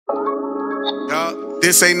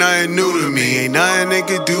This ain't nothing new to me, ain't nothing they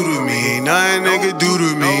could do to me, ain't nothing they could do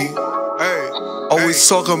to me. Always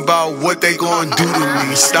talking about what they gon' do to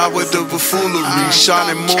me. Stop with the buffoonery,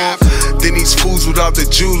 shining more than these fools without the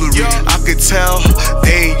jewelry. I could tell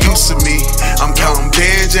they ain't used to me. I'm counting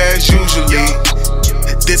bands as usually.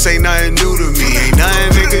 This ain't nothing new to me, ain't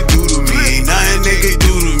nothing they could do to me, ain't nothing they could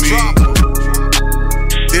do to me.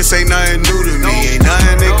 This ain't nothing new to me, ain't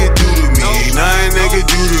nothing they could do to me, ain't nothing they could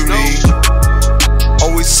do to me.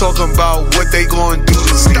 Always talking about what they gon' do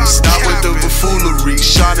to me. Stop with the buffoonery,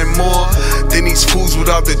 shining more than these fools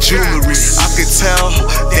without the jewelry. I could tell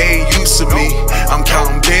they ain't used to me. I'm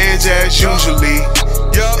counting bands as usually.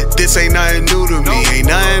 This ain't nothing new to me, ain't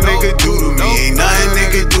nothing they could do to me, ain't nothing they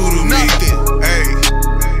could do to me.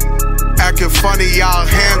 Acting funny, y'all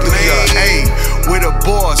handle ya. Ayy, with a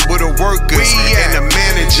boss, with the workers, and the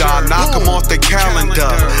manager. Knock them off the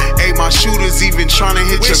calendar. Ayy, my shooters even tryna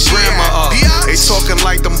hit your grandma up. They talking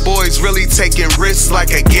like them boys really taking risks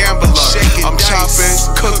like a gambler. I'm chopping,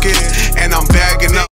 cooking,